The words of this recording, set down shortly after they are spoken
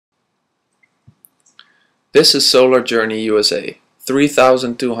This is Solar Journey USA,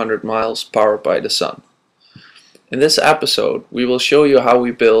 3,200 miles powered by the sun. In this episode, we will show you how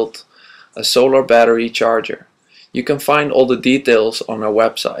we built a solar battery charger. You can find all the details on our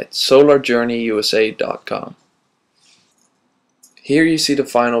website, solarjourneyyusa.com. Here you see the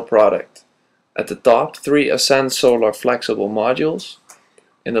final product. At the top, 3 Ascend Solar flexible modules.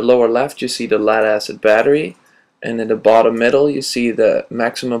 In the lower left you see the lead acid battery, and in the bottom middle you see the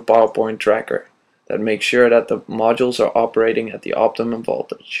maximum power point tracker that makes sure that the modules are operating at the optimum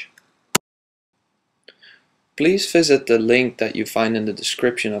voltage. Please visit the link that you find in the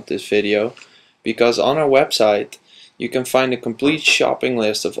description of this video, because on our website you can find a complete shopping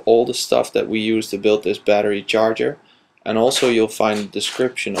list of all the stuff that we use to build this battery charger, and also you'll find a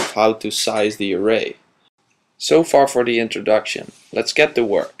description of how to size the array. So far for the introduction, let's get to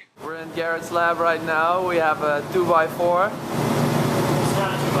work. We're in Garrett's lab right now. We have a 2x4.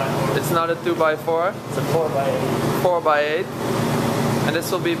 It's not a 2x4. It's a 4x8. 4x8. And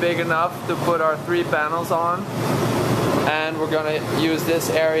this will be big enough to put our 3 panels on. And we're gonna use this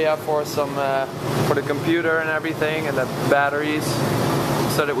area for some for the computer and everything, and the batteries,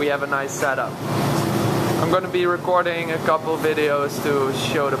 so that we have a nice setup. I'm gonna be recording a couple videos to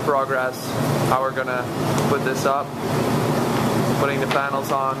show the progress, how we're gonna put this up, putting the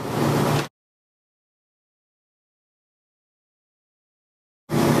panels on.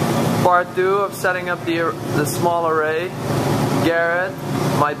 Part 2 of setting up the small array. Garrett,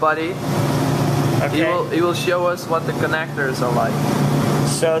 my buddy, Okay. he will show us what the connectors are like.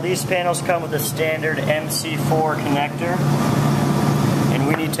 So these panels come with a standard MC4 connector, and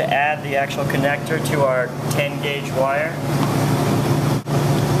we need to add the actual connector to our 10 gauge wire.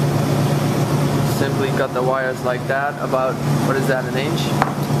 Simply cut the wires like that, about, what is that, an inch?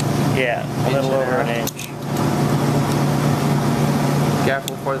 Yeah, a little over an inch.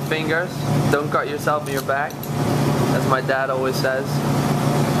 Careful for the fingers. Don't cut yourself in your back, as my dad always says.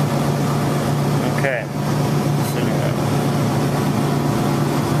 Okay.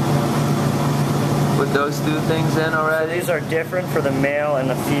 Put those 2 things in already. These are different for the male and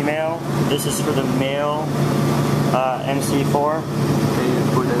the female. This is for the male MC4, Okay, you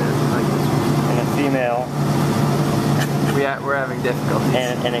put it in like this. and the female, We're having difficulties.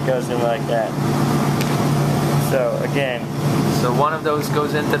 and it goes in like that. So again, So one of those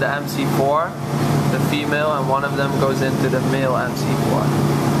goes into the MC4, the female, and one of them goes into the male MC4.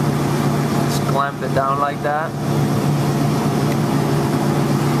 Just clamp it down like that.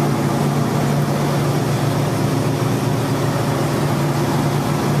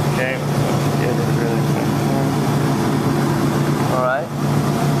 okay, get it really quick. Alright.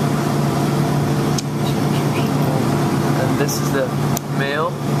 And this is the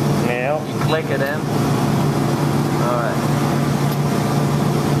male. Male. You click it in. Alright.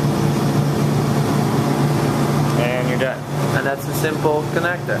 And you're done. And that's a simple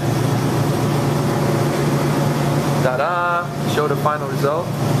connector. Ta-da! Show the final result.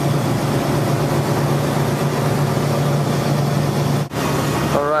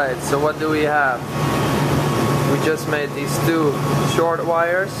 Alright, so what do we have? We just made these 2 short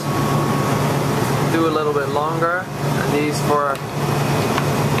wires, 2 a little bit longer, and these for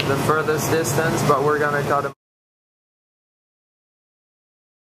the furthest distance, but we're gonna cut them.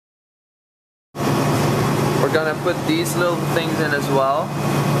 We're gonna put these little things in as well,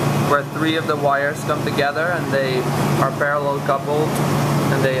 where 3 of the wires come together and they are parallel coupled,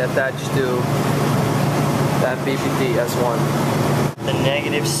 and they attach to the MPPT as one. The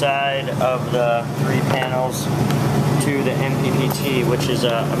negative side of the 3 panels to the MPPT, which is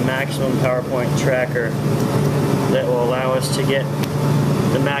a maximum power point tracker that will allow us to get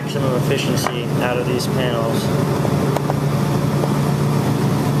the maximum efficiency out of these panels.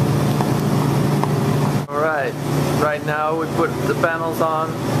 Alright, right now we put the panels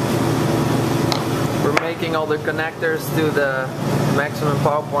on. We're making all the connectors to the maximum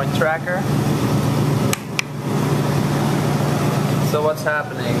power point tracker. So what's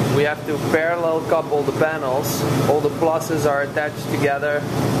happening? We have to parallel couple the panels. All the pluses are attached together,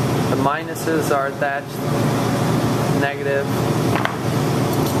 the minuses are attached, negative,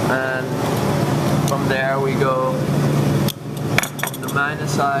 and from there we go from the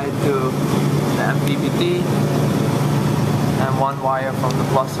minus side to the MPPT, and 1 wire from the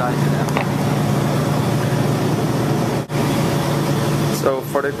plus side to the MPPT. So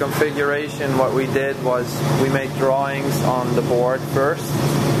for the configuration, what we did was we made drawings on the board first,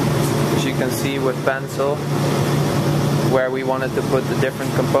 as you can see with pencil, where we wanted to put the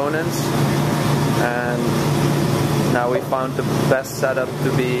different components, and now we found the best setup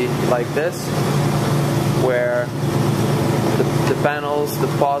to be like this, where the panels, the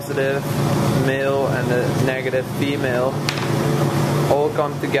positive male and the negative female, all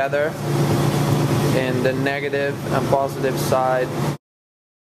come together in the negative and positive side.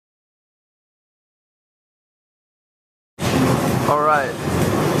 Alright,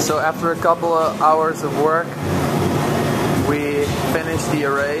 so after a couple of hours of work, we finished the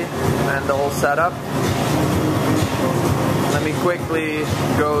array and the whole setup. Let me quickly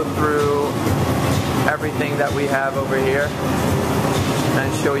go through everything that we have over here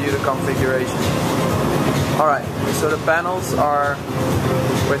and show you the configuration. Alright, so the panels are,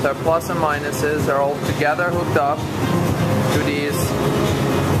 with our plus and minuses, are all together hooked up to these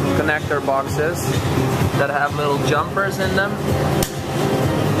connector boxes that have little jumpers in them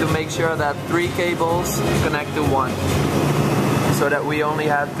to make sure that 3 cables connect to 1, so that we only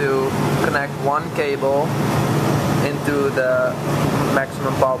have to connect 1 cable into the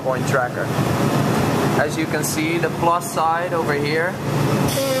maximum power point tracker. As you can see, the plus side over here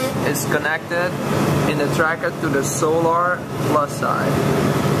is connected in the tracker to the solar plus side.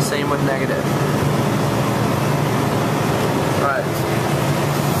 Same with negative. Right.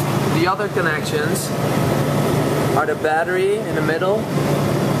 The other connections are the battery in the middle,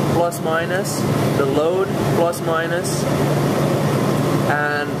 plus minus, the load, plus minus,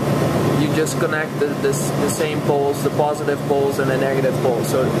 and you just connect the same poles, the positive poles and the negative poles.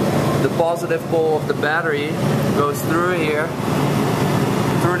 So the positive pole of the battery goes through here,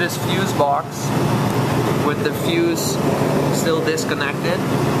 through this fuse box, with the fuse still disconnected.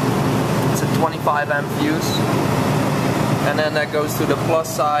 It's a 25 amp fuse. And then that goes to the plus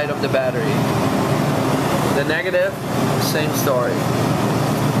side of the battery. The negative, same story.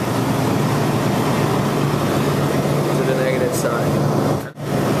 To the negative side.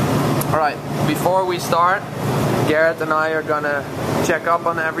 Alright, before we start, Garrett and I are gonna check up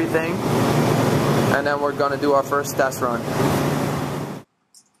on everything, and then we're gonna do our first test run.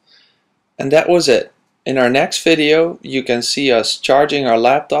 And that was it. In our next video, you can see us charging our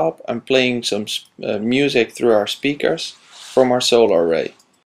laptop and playing some music through our speakers from our solar array.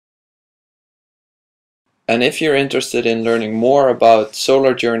 And if you're interested in learning more about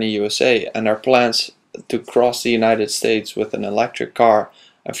Solar Journey USA and our plans to cross the United States with an electric car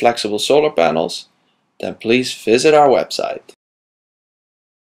and flexible solar panels, then please visit our website.